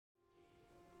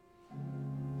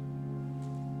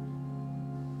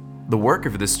The work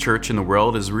of this church in the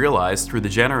world is realized through the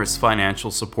generous financial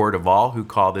support of all who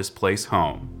call this place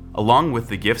home. Along with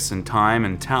the gifts and time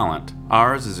and talent,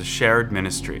 ours is a shared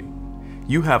ministry.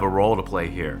 You have a role to play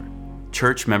here.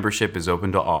 Church membership is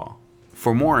open to all.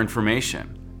 For more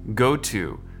information, go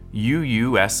to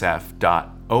uusf.org.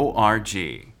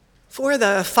 For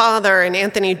the father in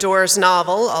Anthony Doerr's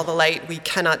novel, All the Light We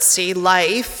Cannot See,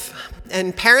 life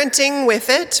and parenting with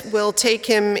it will take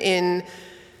him in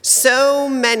so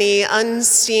many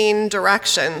unseen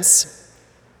directions.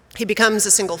 He becomes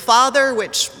a single father,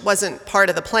 which wasn't part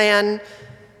of the plan.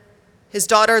 His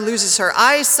daughter loses her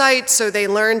eyesight, so they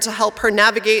learn to help her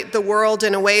navigate the world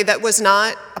in a way that was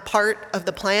not a part of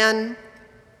the plan.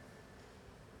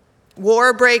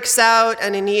 War breaks out,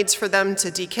 and he needs for them to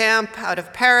decamp out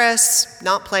of Paris,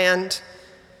 not planned.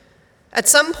 At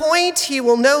some point, he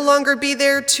will no longer be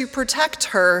there to protect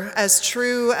her, as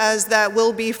true as that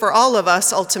will be for all of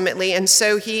us ultimately, and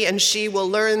so he and she will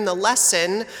learn the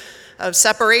lesson of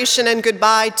separation and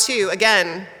goodbye too.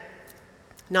 Again,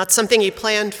 not something he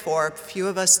planned for, few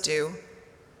of us do.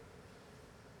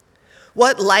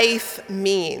 What life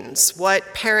means,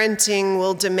 what parenting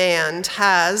will demand,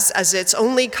 has as its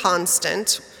only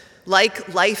constant,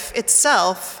 like life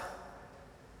itself,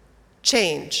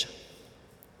 change.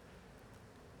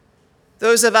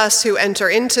 Those of us who enter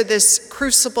into this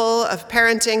crucible of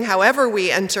parenting, however we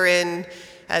enter in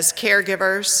as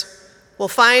caregivers, will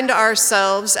find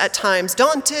ourselves at times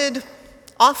daunted,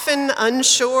 often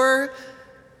unsure,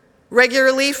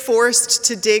 regularly forced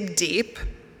to dig deep.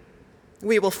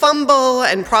 We will fumble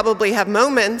and probably have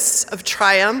moments of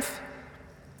triumph,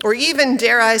 or even,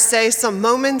 dare I say, some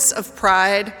moments of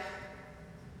pride.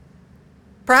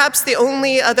 Perhaps the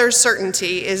only other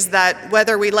certainty is that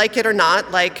whether we like it or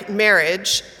not, like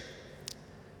marriage,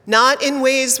 not in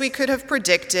ways we could have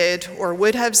predicted or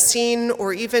would have seen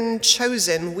or even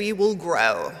chosen, we will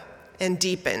grow and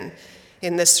deepen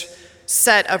in this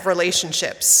set of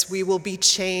relationships. We will be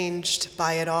changed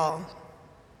by it all.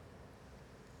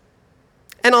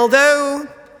 And although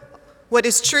what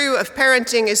is true of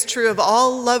parenting is true of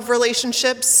all love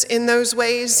relationships in those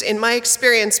ways, in my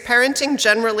experience, parenting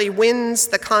generally wins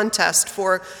the contest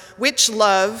for which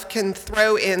love can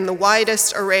throw in the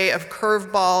widest array of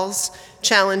curveballs,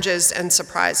 challenges, and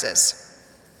surprises,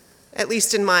 at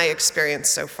least in my experience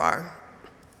so far.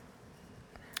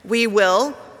 We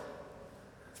will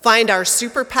find our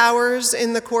superpowers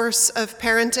in the course of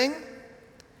parenting,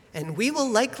 and we will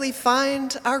likely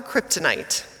find our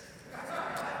kryptonite.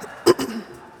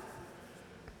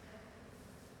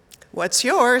 What's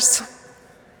yours?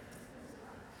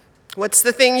 What's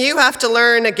the thing you have to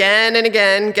learn again and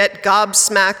again, get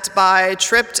gobsmacked by,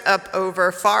 tripped up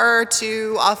over far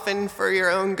too often for your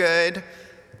own good?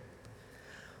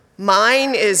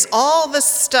 Mine is all the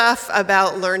stuff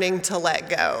about learning to let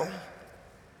go.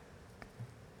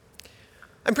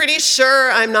 I'm pretty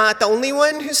sure I'm not the only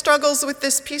one who struggles with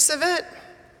this piece of it.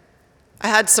 I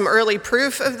had some early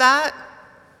proof of that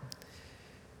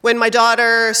when my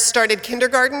daughter started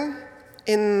kindergarten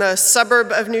in the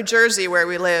suburb of New Jersey where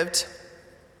we lived,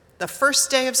 the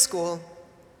first day of school.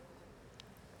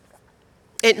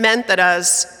 It meant that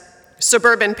as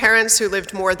suburban parents who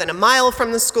lived more than a mile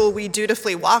from the school, we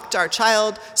dutifully walked our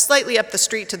child slightly up the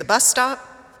street to the bus stop.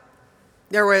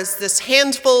 There was this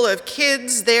handful of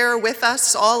kids there with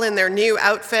us, all in their new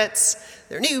outfits,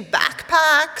 their new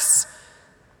backpacks,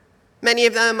 many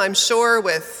of them, I'm sure,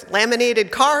 with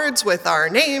laminated cards with our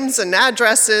names and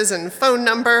addresses and phone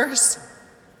numbers.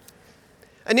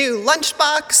 A new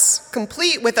lunchbox,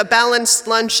 complete with a balanced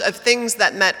lunch of things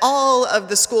that met all of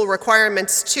the school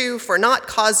requirements too for not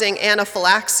causing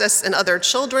anaphylaxis in other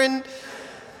children,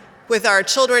 with our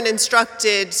children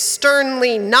instructed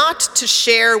sternly not to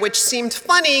share, which seemed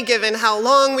funny given how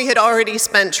long we had already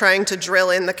spent trying to drill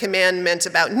in the commandment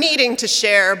about needing to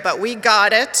share, but we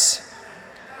got it.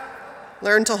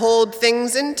 Learn to hold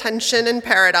things in tension and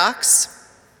paradox.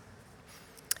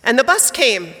 And the bus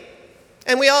came,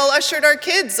 and we all ushered our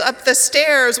kids up the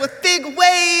stairs with big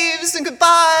waves and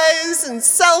goodbyes and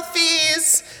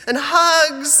selfies and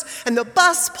hugs, and the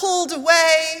bus pulled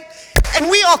away, and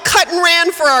we all cut and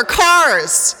ran for our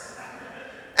cars.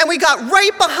 And we got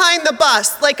right behind the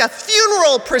bus like a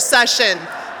funeral procession.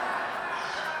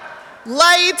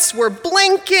 Lights were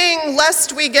blinking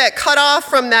lest we get cut off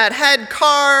from that head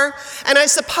car. And I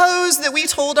suppose that we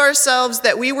told ourselves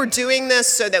that we were doing this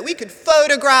so that we could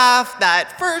photograph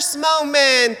that first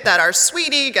moment that our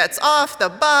sweetie gets off the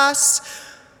bus.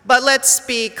 But let's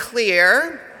be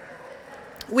clear,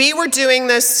 We were doing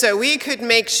this so we could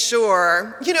make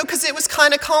sure, because it was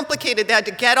kind of complicated. They had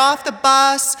to get off the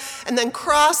bus and then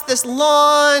cross this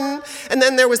lawn, and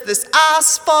then there was this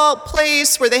asphalt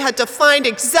place where they had to find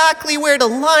exactly where to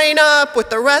line up with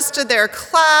the rest of their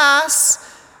class.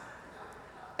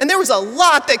 And there was a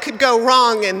lot that could go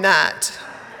wrong in that.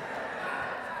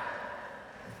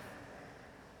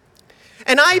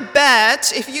 And I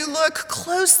bet if you look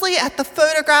closely at the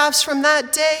photographs from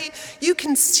that day, you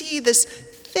can see this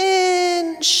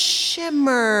thin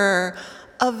shimmer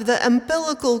of the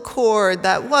umbilical cord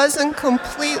that wasn't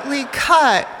completely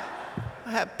cut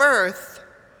at birth.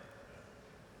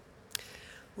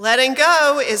 Letting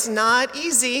go is not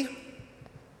easy.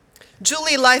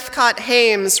 Julie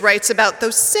Lythcott-Haims writes about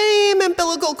those same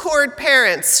umbilical cord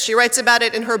parents. She writes about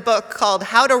it in her book called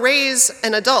How to Raise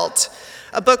an Adult,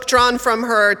 a book drawn from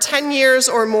her 10 years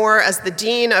or more as the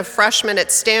dean of freshmen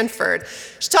at Stanford.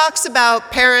 She talks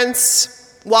about parents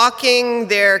walking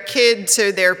their kid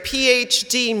to their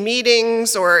PhD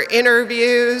meetings or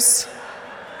interviews.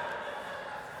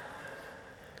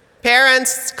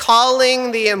 Parents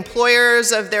calling the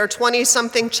employers of their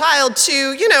 20-something child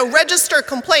to, register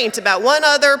complaint about one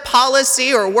other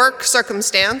policy or work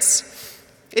circumstance.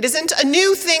 It isn't a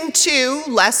new thing, too,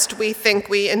 lest we think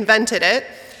we invented it.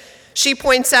 She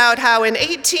points out how in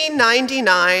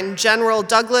 1899, General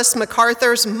Douglas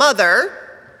MacArthur's mother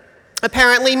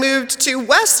apparently moved to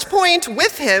West Point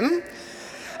with him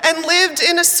and lived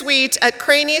in a suite at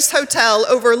Craney's Hotel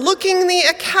overlooking the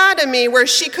academy where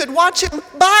she could watch him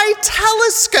by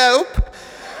telescope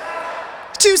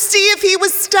to see if he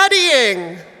was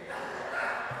studying.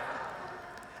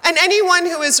 And anyone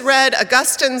who has read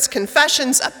Augustine's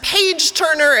Confessions, a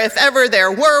page-turner if ever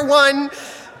there were one,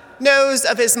 knows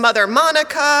of his mother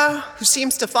Monica, who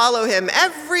seems to follow him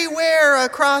everywhere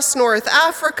across North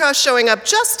Africa, showing up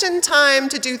just in time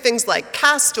to do things like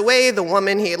cast away the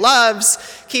woman he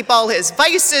loves, keep all his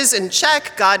vices in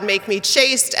check, God make me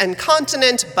chaste and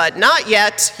continent, but not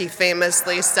yet, he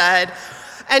famously said,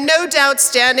 and no doubt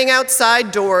standing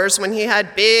outside doors when he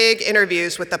had big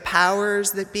interviews with the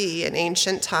powers that be in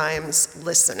ancient times,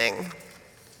 listening.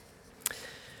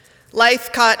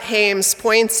 Lythcott-Haims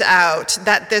points out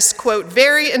that this, quote,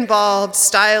 very involved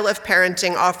style of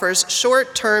parenting offers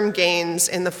short-term gains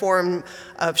in the form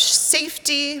of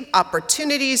safety,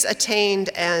 opportunities attained,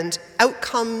 and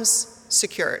outcomes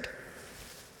secured,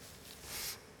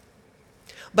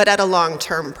 but at a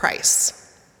long-term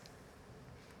price.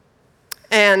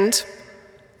 And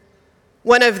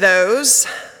one of those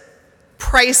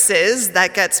prices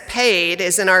that gets paid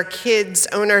is in our kids'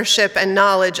 ownership and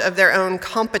knowledge of their own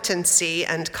competency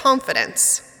and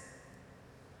confidence.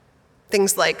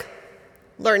 Things like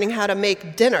learning how to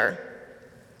make dinner.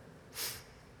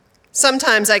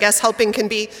 Sometimes, I guess, helping can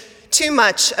be too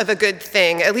much of a good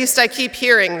thing. At least I keep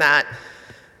hearing that,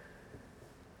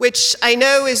 which I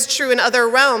know is true in other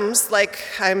realms, like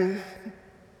I'm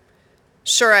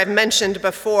sure I've mentioned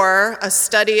before, a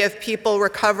study of people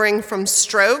recovering from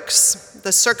strokes.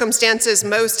 The circumstances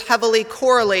most heavily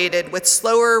correlated with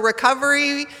slower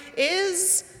recovery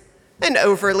is an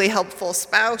overly helpful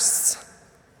spouse.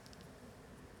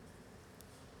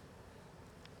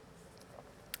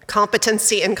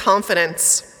 Competency and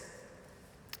confidence.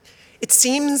 It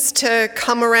seems to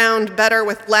come around better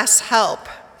with less help.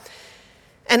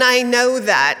 And I know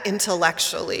that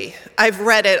intellectually. I've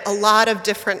read it a lot of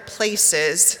different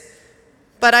places,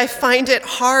 but I find it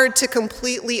hard to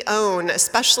completely own,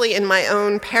 especially in my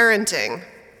own parenting.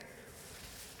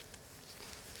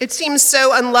 It seems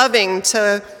so unloving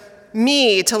to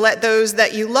me to let those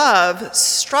that you love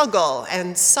struggle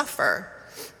and suffer.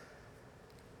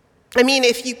 I mean,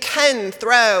 if you can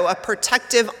throw a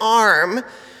protective arm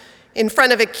in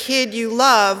front of a kid you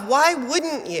love, why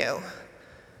wouldn't you?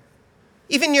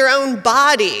 Even your own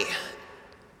body.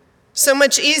 So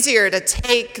much easier to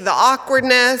take the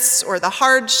awkwardness or the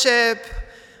hardship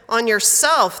on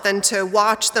yourself than to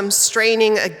watch them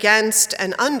straining against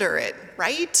and under it,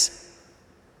 right?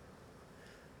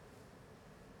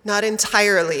 Not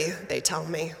entirely, they tell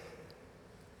me.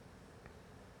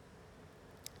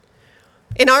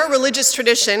 In our religious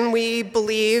tradition, we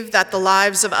believe that the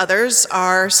lives of others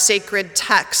are sacred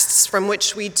texts from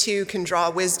which we too can draw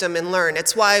wisdom and learn.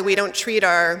 It's why we don't treat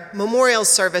our memorial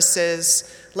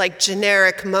services like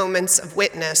generic moments of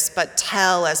witness, but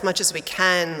tell as much as we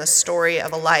can the story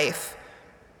of a life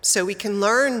so we can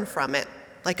learn from it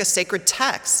like a sacred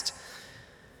text.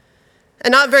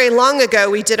 And not very long ago,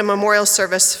 we did a memorial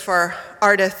service for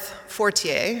Ardith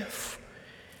Fortier.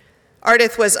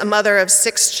 Ardith was a mother of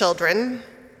 6 children,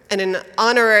 and an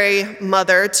honorary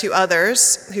mother to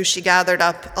others who she gathered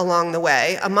up along the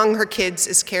way. Among her kids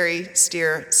is Carrie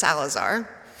Steer Salazar,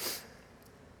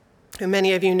 who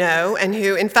many of you know, and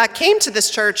who in fact came to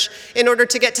this church in order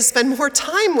to get to spend more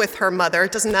time with her mother.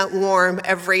 Doesn't that warm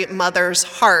every mother's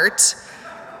heart?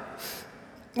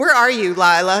 Where are you,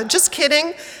 Lila? Just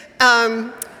kidding.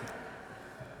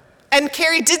 And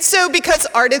Carrie did so because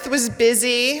Ardith was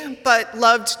busy but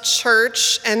loved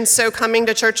church, and so coming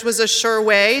to church was a sure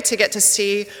way to get to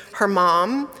see her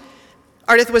mom.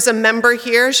 Ardith was a member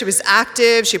here. She was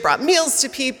active. She brought meals to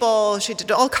people. She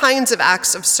did all kinds of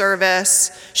acts of service.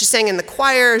 She sang in the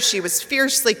choir. She was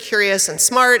fiercely curious and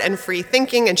smart and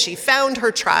free-thinking, and she found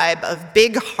her tribe of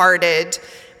big-hearted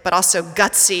but also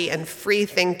gutsy and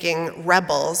free-thinking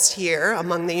rebels here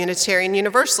among the Unitarian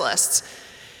Universalists.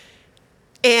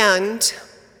 And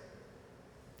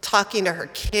talking to her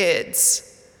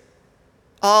kids,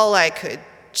 all I could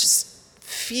just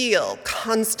feel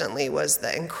constantly was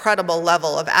the incredible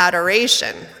level of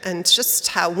adoration and just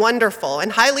how wonderful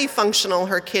and highly functional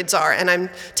her kids are. And I'm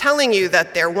telling you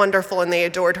that they're wonderful and they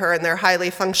adored her and they're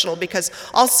highly functional because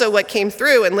also what came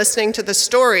through in listening to the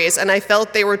stories, and I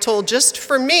felt they were told just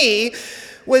for me,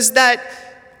 was that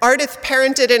Ardith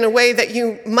parented in a way that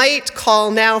you might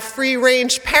call now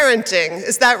free-range parenting.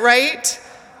 Is that right?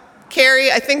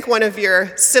 Carrie, I think one of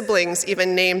your siblings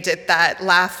even named it that,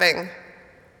 laughing.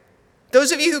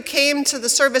 Those of you who came to the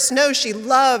service know she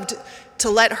loved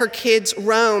to let her kids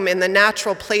roam in the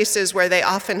natural places where they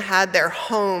often had their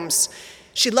homes.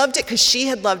 She loved it because she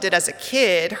had loved it as a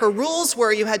kid. Her rules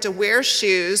were you had to wear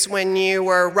shoes when you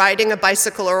were riding a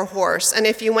bicycle or a horse, and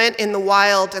if you went in the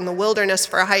wild, in the wilderness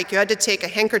for a hike, you had to take a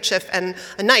handkerchief and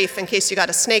a knife in case you got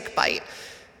a snake bite.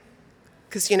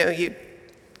 Because, you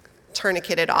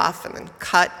tourniquet it off and then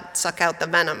cut, suck out the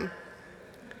venom.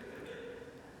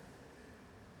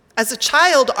 As a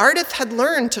child, Ardith had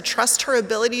learned to trust her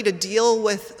ability to deal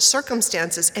with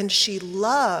circumstances, and she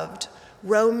loved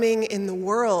roaming in the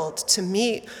world to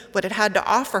meet what it had to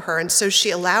offer her, and so she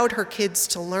allowed her kids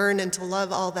to learn and to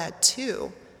love all that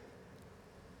too.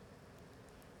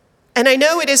 And I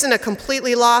know it isn't a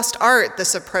completely lost art,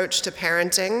 this approach to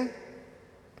parenting,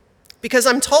 because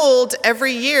I'm told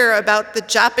every year about the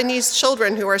Japanese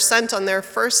children who are sent on their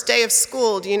first day of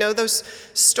school. Do you know those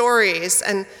stories?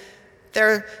 And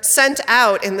they're sent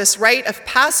out in this rite of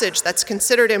passage that's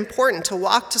considered important, to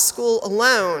walk to school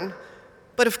alone.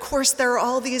 But of course, there are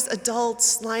all these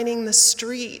adults lining the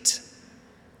street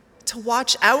to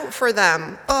watch out for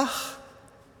them. Ugh.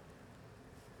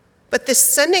 But this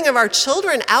sending of our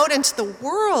children out into the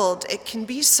world, it can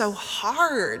be so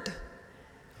hard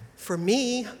for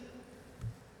me.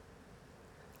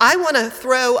 I want to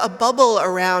throw a bubble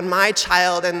around my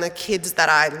child and the kids that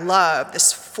I love,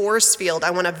 this force field. I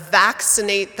want to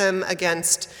vaccinate them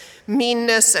against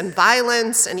meanness and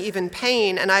violence and even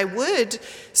pain, and I would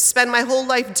spend my whole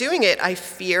life doing it, I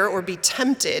fear, or be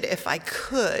tempted if I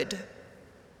could.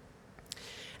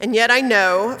 And yet I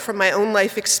know from my own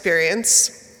life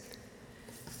experience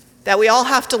that we all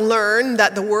have to learn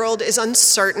that the world is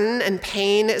uncertain and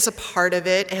pain is a part of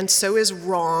it, and so is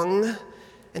wrong,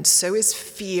 and so is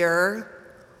fear.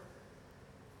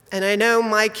 And I know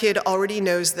my kid already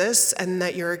knows this, and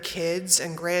that your kids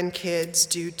and grandkids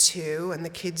do too, and the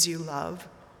kids you love.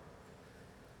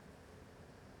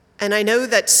 And I know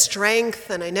that strength,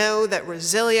 and I know that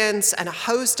resilience, and a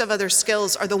host of other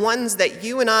skills are the ones that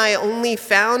you and I only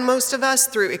found, most of us,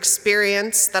 through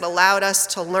experience that allowed us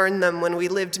to learn them when we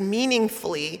lived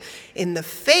meaningfully in the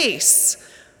face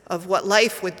of what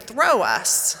life would throw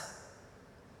us.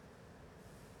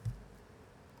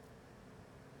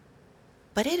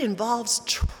 But it involves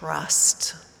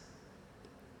trust.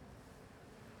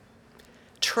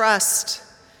 Trust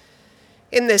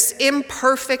in this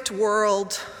imperfect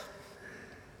world.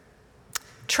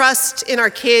 Trust in our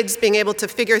kids being able to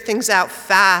figure things out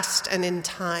fast and in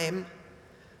time.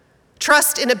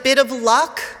 Trust in a bit of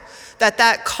luck,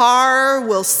 that car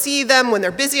will see them when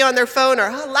they're busy on their phone or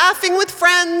laughing with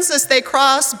friends as they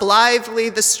cross blithely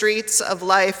the streets of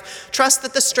life. Trust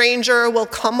that the stranger will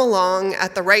come along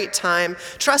at the right time.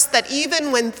 Trust that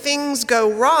even when things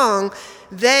go wrong,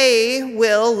 they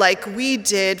will, like we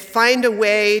did, find a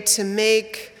way to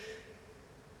make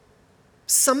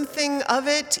something of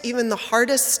it, even the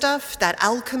hardest stuff, that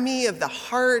alchemy of the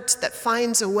heart that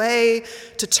finds a way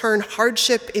to turn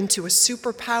hardship into a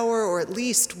superpower, or at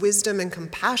least wisdom and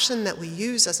compassion that we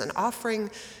use as an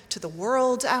offering to the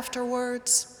world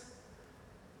afterwards.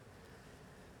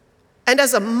 And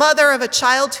as a mother of a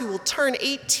child who will turn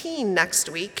 18 next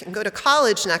week and go to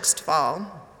college next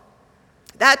fall,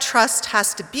 that trust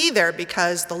has to be there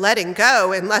because the letting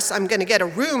go, unless I'm going to get a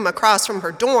room across from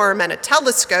her dorm and a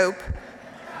telescope,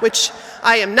 which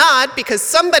I am not because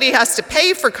somebody has to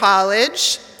pay for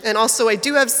college, and also I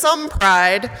do have some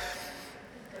pride,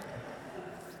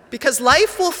 because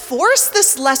life will force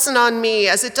this lesson on me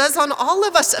as it does on all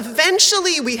of us.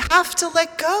 Eventually, we have to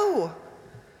let go.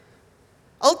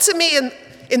 Ultimately,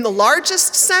 in the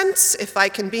largest sense, if I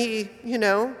can be,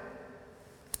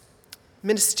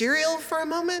 ministerial for a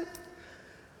moment,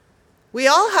 we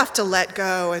all have to let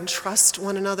go and trust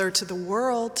one another to the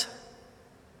world.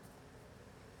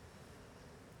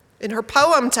 In her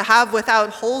poem, To Have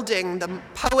Without Holding, the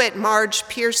poet Marge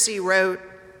Piercy wrote,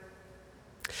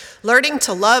 "Learning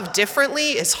to love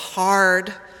differently is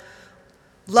hard.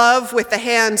 Love with the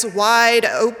hands wide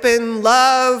open,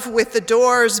 love with the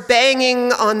doors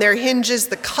banging on their hinges,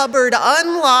 the cupboard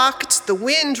unlocked, the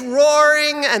wind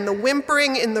roaring and the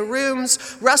whimpering in the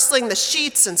rooms, rustling the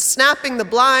sheets and snapping the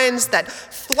blinds that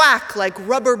thwack like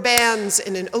rubber bands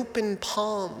in an open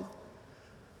palm.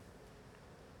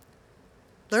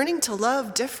 Learning to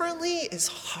love differently is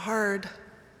hard."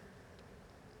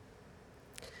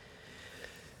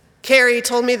 Carrie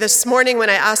told me this morning when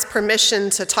I asked permission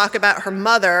to talk about her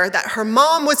mother that her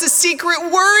mom was a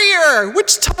secret worrier,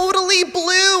 which totally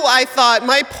blew, I thought,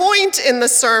 my point in the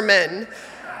sermon.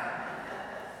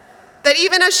 That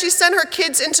even as she sent her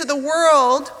kids into the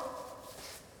world,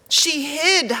 she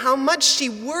hid how much she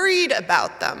worried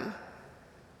about them.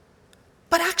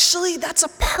 But actually, that's a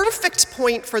perfect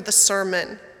point for the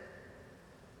sermon.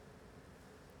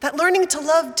 That learning to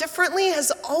love differently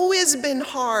has always been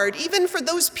hard, even for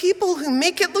those people who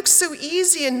make it look so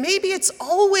easy, and maybe it's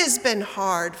always been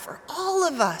hard for all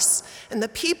of us and the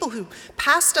people who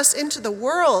passed us into the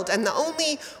world, and the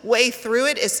only way through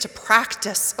it is to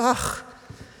practice. Ugh,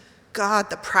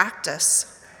 God, the practice.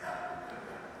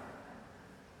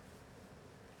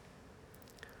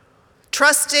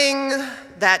 Trusting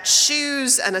that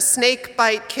shoes and a snake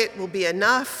bite kit will be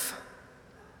enough.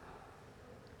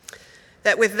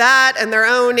 That with that and their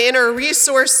own inner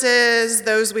resources,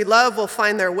 those we love will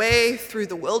find their way through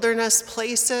the wilderness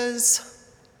places.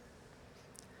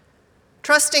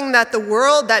 Trusting that the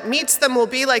world that meets them will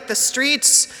be like the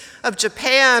streets of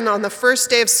Japan on the first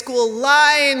day of school,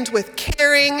 lined with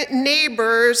caring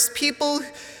neighbors, people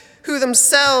who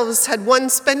themselves had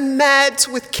once been met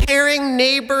with caring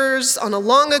neighbors on a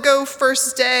long ago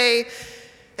first day,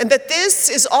 and that this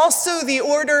is also the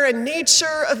order and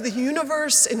nature of the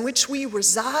universe in which we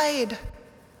reside.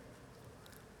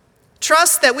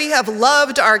 Trust that we have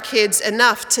loved our kids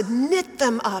enough to knit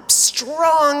them up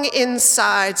strong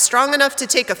inside, strong enough to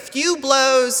take a few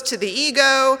blows to the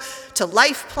ego, to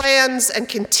life plans, and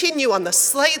continue on the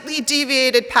slightly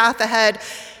deviated path ahead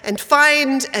and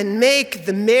find and make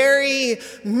the merry,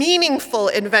 meaningful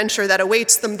adventure that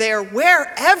awaits them there,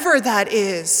 wherever that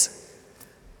is.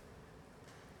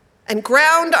 And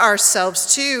ground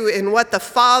ourselves, too, in what the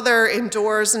father in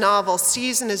Door's novel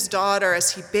sees in his daughter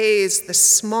as he bathes the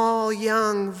small,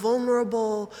 young,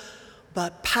 vulnerable,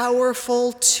 but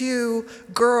powerful, too,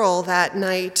 girl that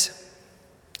night,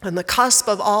 on the cusp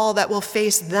of all that will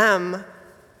face them.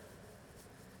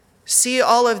 See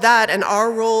all of that and our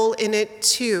role in it,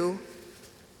 too.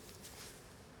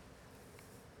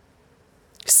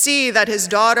 See that his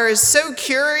daughter is so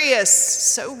curious,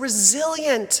 so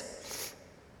resilient,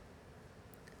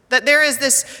 that there is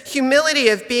this humility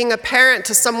of being a parent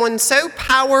to someone so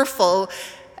powerful,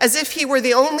 as if he were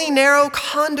the only narrow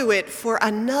conduit for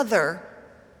another,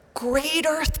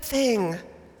 greater thing.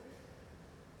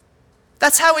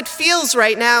 That's how it feels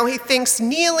right now, he thinks,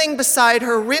 kneeling beside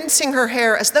her, rinsing her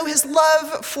hair, as though his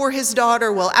love for his daughter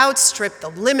will outstrip the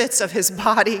limits of his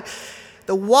body.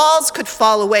 The walls could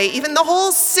fall away, even the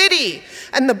whole city,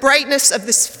 and the brightness of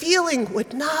this feeling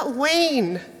would not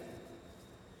wane.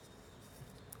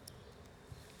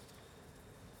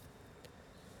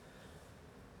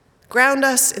 Ground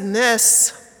us in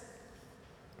this.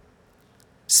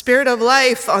 Spirit of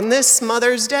life, on this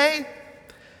Mother's Day,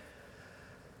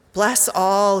 bless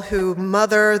all who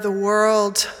mother the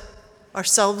world,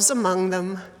 ourselves among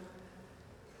them.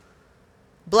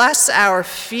 Bless our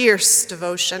fierce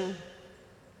devotion,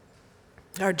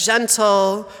 our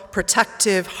gentle,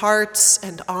 protective hearts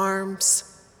and arms,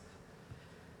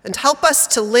 and help us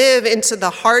to live into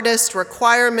the hardest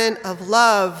requirement of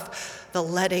love, the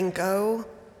letting go.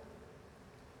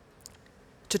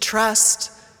 To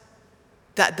trust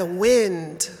that the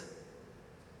wind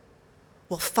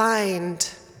will find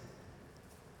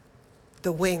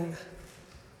the wing.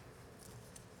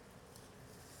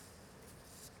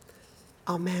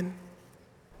 Amen.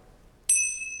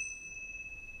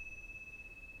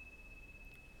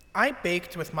 I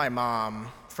baked with my mom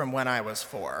from when I was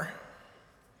 4.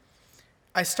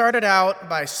 I started out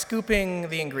by scooping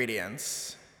the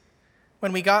ingredients.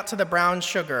 When we got to the brown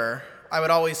sugar, I would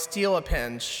always steal a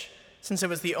pinch, since it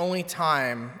was the only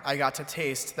time I got to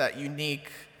taste that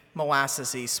unique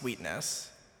molassesy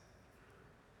sweetness.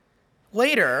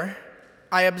 Later,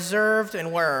 I observed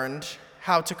and learned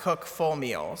how to cook full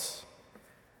meals.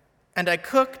 And I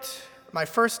cooked my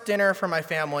first dinner for my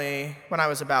family when I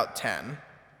was about 10.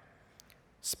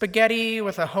 Spaghetti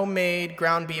with a homemade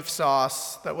ground beef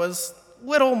sauce that was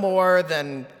little more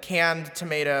than canned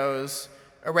tomatoes,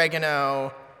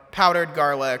 oregano, powdered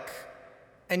garlic,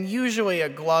 and usually a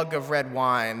glug of red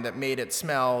wine that made it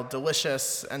smell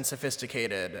delicious and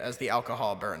sophisticated as the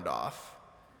alcohol burned off.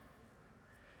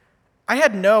 I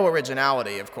had no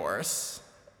originality, of course,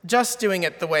 just doing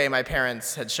it the way my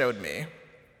parents had showed me.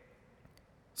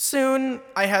 Soon,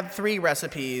 I had 3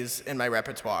 recipes in my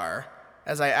repertoire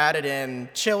as I added in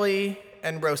chili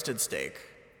and roasted steak.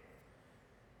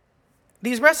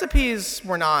 These recipes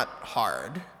were not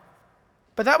hard,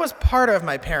 but that was part of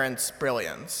my parents'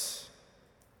 brilliance.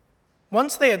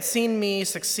 Once they had seen me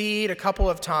succeed a couple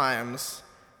of times,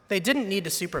 they didn't need to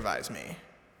supervise me.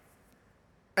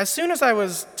 As soon as I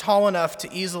was tall enough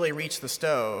to easily reach the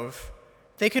stove,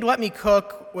 they could let me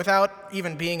cook without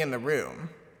even being in the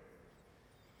room.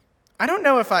 I don't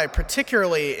know if I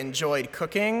particularly enjoyed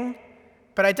cooking,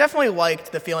 but I definitely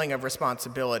liked the feeling of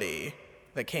responsibility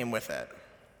that came with it.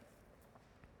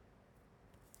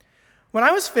 When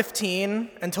I was 15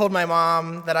 and told my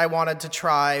mom that I wanted to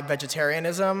try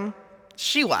vegetarianism,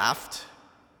 she laughed.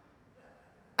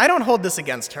 I don't hold this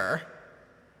against her.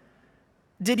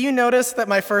 Did you notice that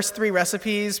my first 3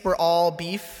 recipes were all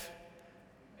beef?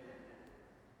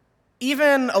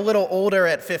 Even a little older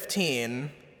at 15,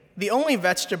 the only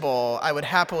vegetable I would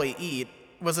happily eat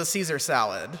was a Caesar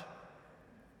salad.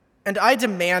 And I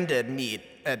demanded meat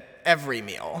at every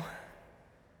meal.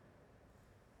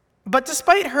 But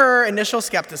despite her initial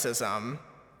skepticism,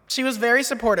 she was very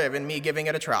supportive in me giving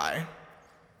it a try.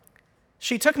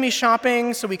 She took me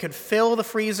shopping so we could fill the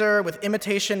freezer with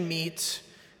imitation meat,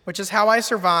 which is how I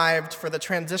survived for the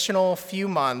transitional few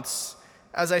months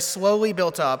as I slowly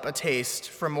built up a taste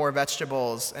for more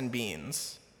vegetables and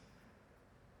beans.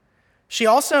 She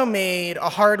also made a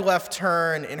hard left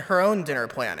turn in her own dinner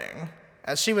planning,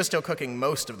 as she was still cooking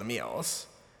most of the meals.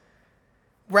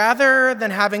 Rather than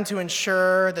having to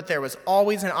ensure that there was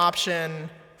always an option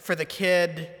for the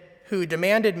kid who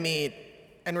demanded meat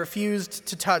and refused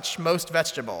to touch most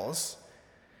vegetables,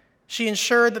 she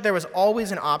ensured that there was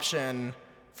always an option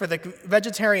for the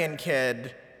vegetarian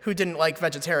kid who didn't like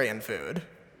vegetarian food.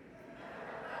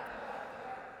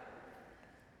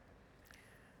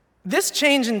 This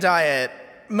change in diet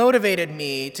motivated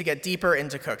me to get deeper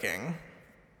into cooking.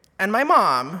 And my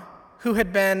mom, who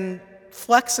had been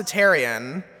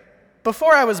flexitarian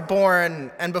before I was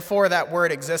born and before that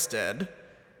word existed,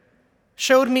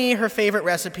 showed me her favorite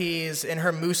recipes in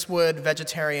her Moosewood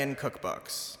vegetarian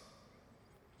cookbooks.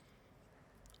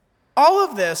 All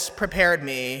of this prepared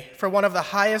me for one of the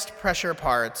highest pressure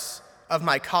parts of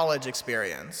my college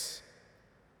experience.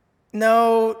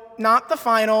 No, not the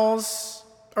finals,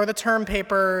 or the term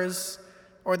papers,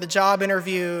 or the job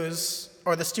interviews,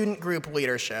 or the student group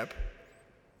leadership.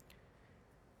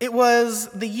 It was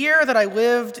the year that I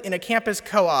lived in a campus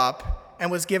co-op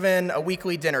and was given a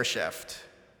weekly dinner shift.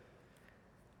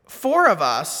 4 of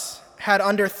us had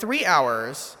under 3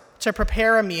 hours to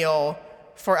prepare a meal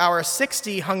for our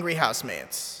 60 hungry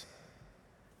housemates.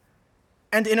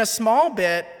 And in a small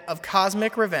bit of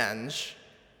cosmic revenge,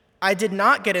 I did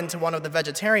not get into one of the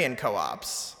vegetarian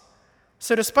co-ops.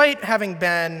 So despite having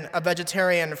been a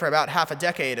vegetarian for about half a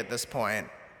decade at this point,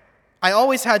 I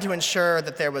always had to ensure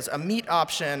that there was a meat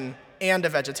option and a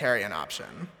vegetarian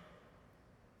option.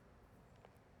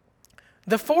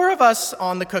 The 4 of us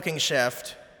on the cooking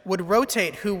shift would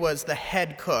rotate who was the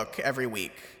head cook every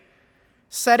week,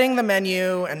 setting the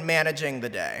menu and managing the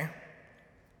day.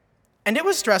 And it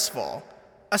was stressful,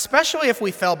 especially if we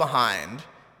fell behind,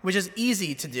 which is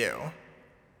easy to do.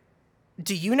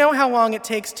 Do you know how long it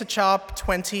takes to chop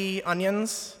 20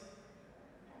 onions?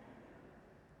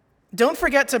 Don't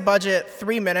forget to budget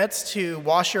 3 minutes to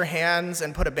wash your hands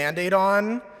and put a Band-Aid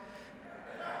on,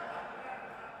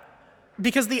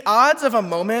 because the odds of a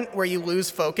moment where you lose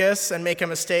focus and make a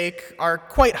mistake are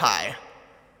quite high.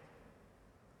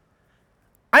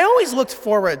 I always looked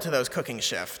forward to those cooking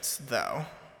shifts, though.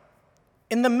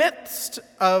 In the midst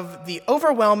of the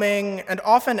overwhelming and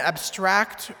often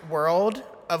abstract world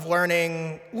of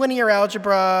learning linear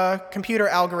algebra, computer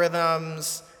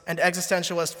algorithms, and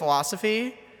existentialist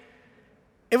philosophy,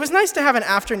 it was nice to have an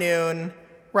afternoon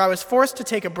where I was forced to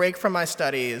take a break from my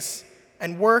studies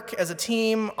and work as a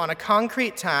team on a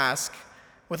concrete task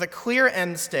with a clear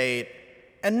end state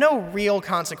and no real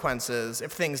consequences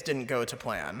if things didn't go to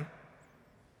plan.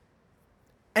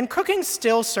 And cooking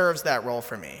still serves that role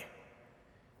for me.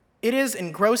 It is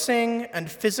engrossing and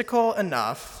physical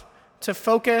enough to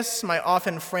focus my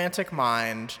often frantic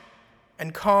mind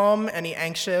and calm any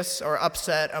anxious or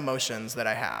upset emotions that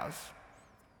I have.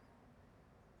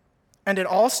 And it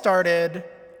all started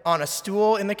on a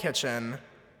stool in the kitchen,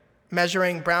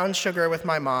 measuring brown sugar with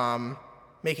my mom,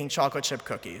 making chocolate chip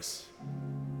cookies.